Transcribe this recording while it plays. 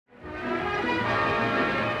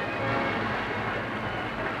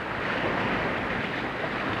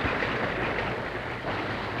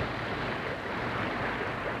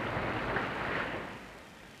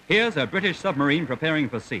Here's a British submarine preparing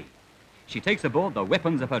for sea. She takes aboard the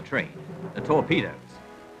weapons of her trade, the torpedoes.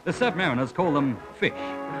 The submariners call them fish.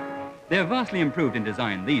 They're vastly improved in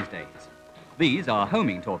design these days. These are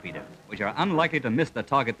homing torpedoes, which are unlikely to miss the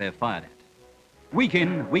target they're fired at. Week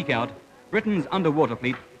in, week out, Britain's underwater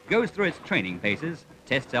fleet goes through its training paces,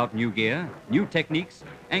 tests out new gear, new techniques,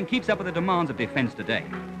 and keeps up with the demands of defense today.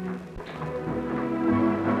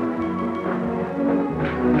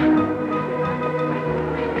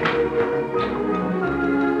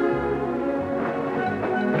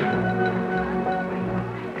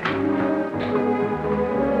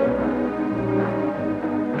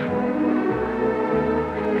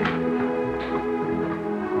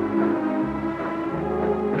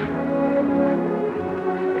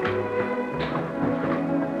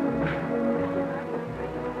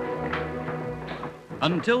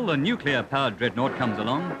 Until the nuclear-powered dreadnought comes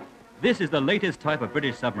along, this is the latest type of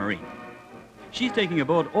British submarine. She's taking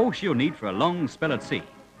aboard all she'll need for a long spell at sea.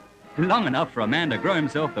 Long enough for a man to grow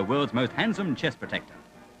himself the world's most handsome chest protector.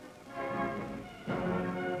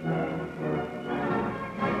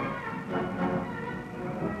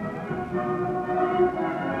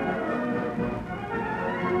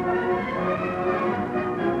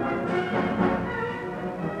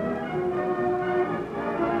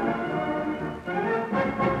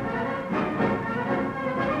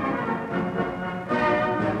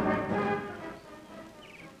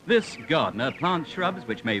 This gardener plants shrubs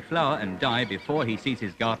which may flower and die before he sees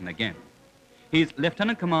his garden again. He's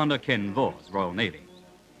Lieut-Commander Ken Vause, Royal Navy.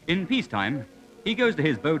 In peacetime, he goes to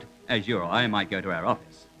his boat as you or I might go to our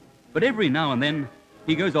office. But every now and then,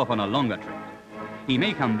 he goes off on a longer trip. He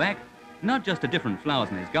may come back, not just to different flowers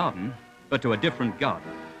in his garden, but to a different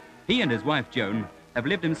garden. He and his wife, Joan, have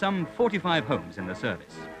lived in some 45 homes in the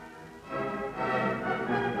service.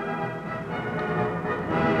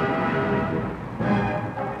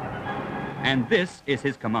 And this is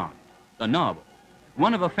his command, the Narwhal,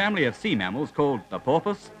 one of a family of sea mammals called the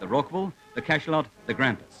porpoise, the rorqual, the cachalot, the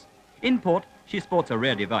grampus. In port, she sports a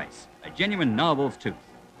rare device, a genuine narwhal's tooth.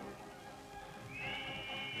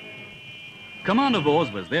 Commander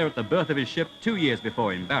Vause was there at the berth of his ship 2 years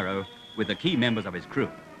before in Barrow with the key members of his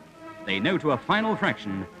crew. They know to a final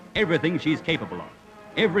fraction everything she's capable of,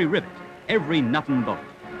 every rivet, every nut and bolt.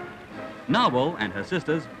 Narwhal and her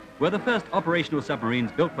sisters were the first operational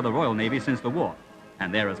submarines built for the Royal Navy since the war,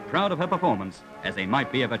 and they're as proud of her performance as they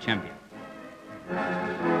might be of a champion.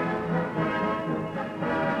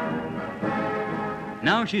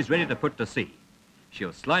 Now she's ready to put to sea.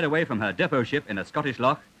 She'll slide away from her depot ship in a Scottish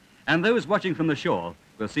loch, and those watching from the shore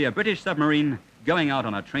will see a British submarine going out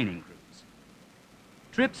on a training cruise.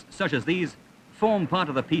 Trips such as these form part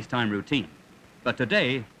of the peacetime routine, but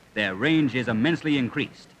today their range is immensely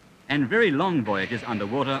increased, and very long voyages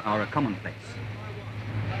underwater are a commonplace.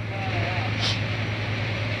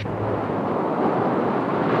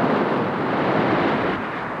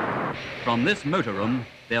 From this motor room,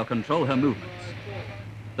 they'll control her movements.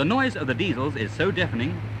 The noise of the diesels is so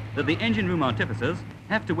deafening that the engine room artificers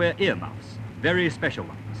have to wear earmuffs, very special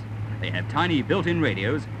ones. They have tiny built-in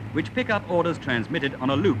radios which pick up orders transmitted on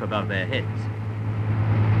a loop above their heads.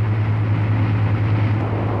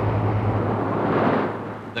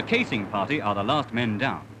 The casing party are the last men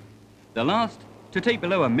down. The last to take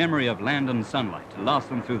below a memory of land and sunlight to last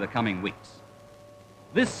them through the coming weeks.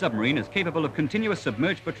 This submarine is capable of continuous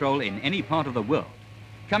submerged patrol in any part of the world,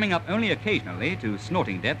 coming up only occasionally to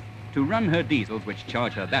snorting depth to run her diesels which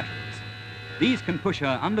charge her batteries. These can push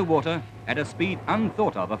her underwater at a speed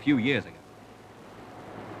unthought of a few years ago.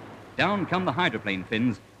 Down come the hydroplane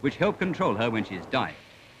fins which help control her when she's diving.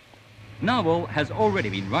 Narwhal has already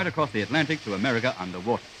been right across the Atlantic to America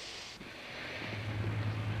underwater.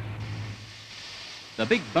 The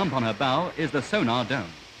big bump on her bow is the sonar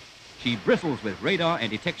dome. She bristles with radar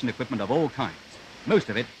and detection equipment of all kinds, most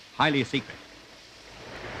of it highly secret.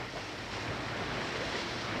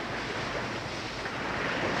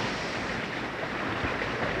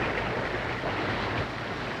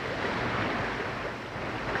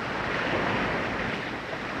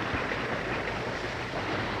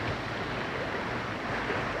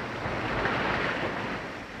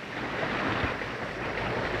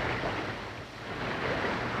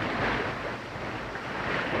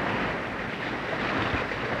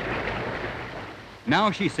 Now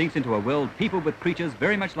she sinks into a world peopled with creatures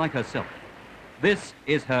very much like herself. This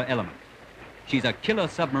is her element. She's a killer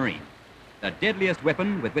submarine. The deadliest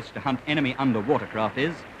weapon with which to hunt enemy underwater craft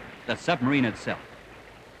is the submarine itself.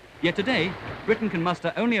 Yet today, Britain can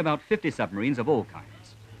muster only about 50 submarines of all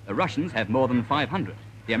kinds. The Russians have more than 500,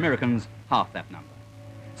 the Americans half that number.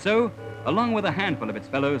 So, along with a handful of its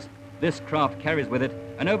fellows, This craft carries with it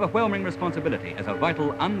an overwhelming responsibility as a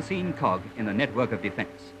vital, unseen cog in the network of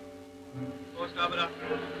defense.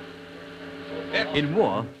 In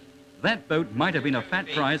war, that boat might have been a fat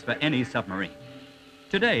prize for any submarine.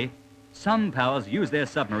 Today, some powers use their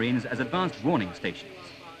submarines as advanced warning stations.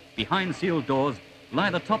 Behind sealed doors lie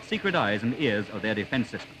the top secret eyes and ears of their defense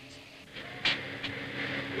systems.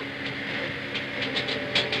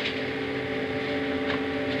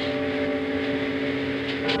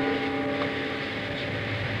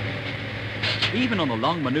 Even on the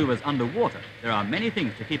long maneuvers underwater, there are many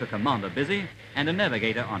things to keep a commander busy and a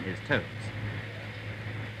navigator on his toes.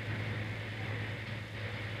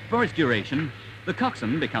 For its duration, the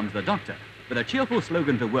coxswain becomes the doctor, with a cheerful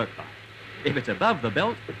slogan to work by. If it's above the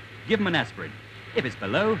belt, give him an aspirin. If it's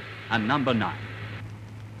below, a number 9.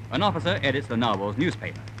 An officer edits the Narwhal's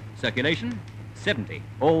newspaper. Circulation, 70,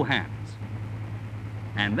 all hands.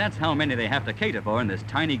 And that's how many they have to cater for in this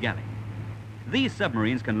tiny galley. These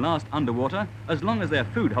submarines can last underwater as long as their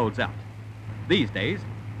food holds out. These days,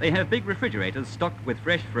 they have big refrigerators stocked with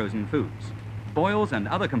fresh frozen foods. Boils and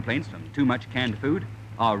other complaints from too much canned food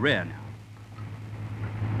are rare now.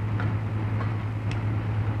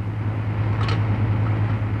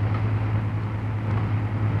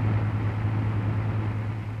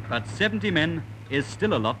 But 70 men is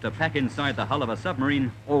still a lot to pack inside the hull of a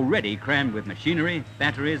submarine already crammed with machinery,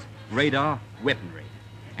 batteries, radar, weaponry.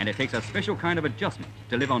 And it takes a special kind of adjustment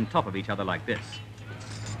to live on top of each other like this.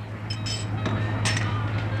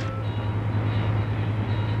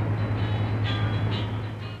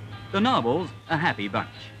 The Narwhal's a happy bunch.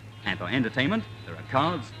 And for entertainment, there are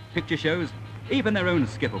cards, picture shows, even their own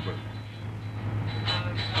skiffle group.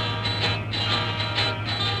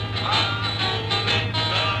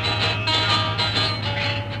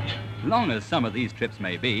 Long as some of these trips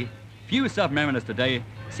may be, few submariners today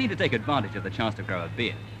seem to take advantage of the chance to grow a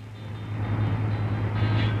beard.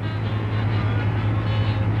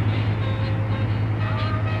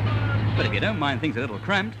 But if you don't mind things a little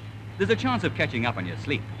cramped, there's a chance of catching up on your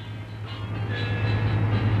sleep.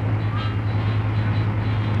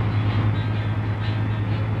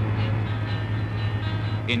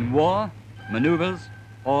 In war, maneuvers,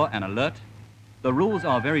 or an alert, the rules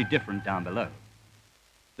are very different down below.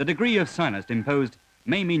 The degree of silence imposed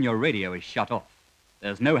may mean your radio is shut off.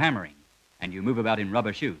 There's no hammering, and you move about in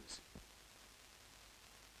rubber shoes.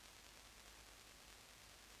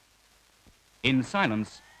 In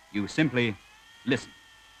silence, you simply listen.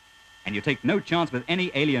 And you take no chance with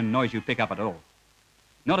any alien noise you pick up at all.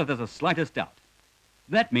 Not if there's the slightest doubt.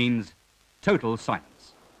 That means total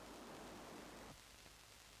silence.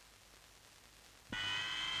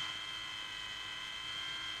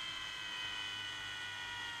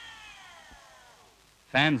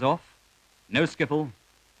 Fans off, no skiffle,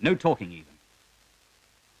 no talking even.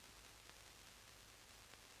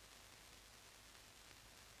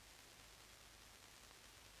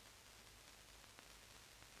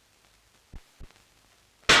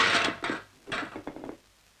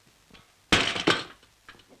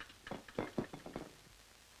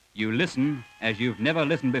 You listen as you've never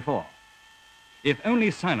listened before. If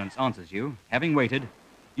only silence answers you, having waited,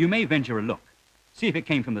 you may venture a look, see if it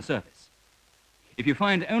came from the surface. If you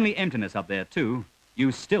find only emptiness up there too,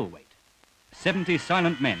 you still wait. 70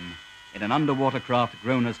 silent men in an underwater craft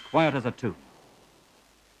grown as quiet as a tomb.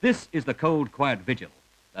 This is the cold, quiet vigil,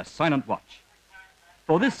 the silent watch.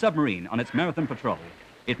 For this submarine on its marathon patrol,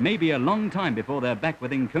 it may be a long time before they're back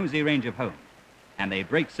within cozy range of home, and they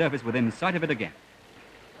break surface within sight of it again.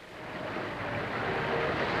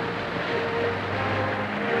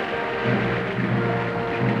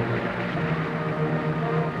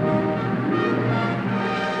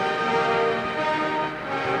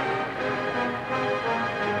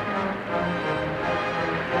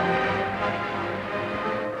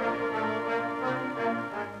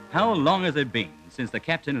 How long has it been since the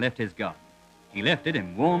captain left his garden? He left it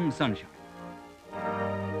in warm sunshine.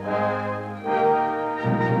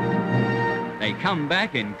 They come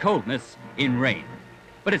back in coldness, in rain.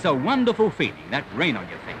 But it's a wonderful feeling, that rain on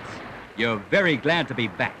your face. You're very glad to be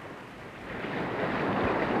back.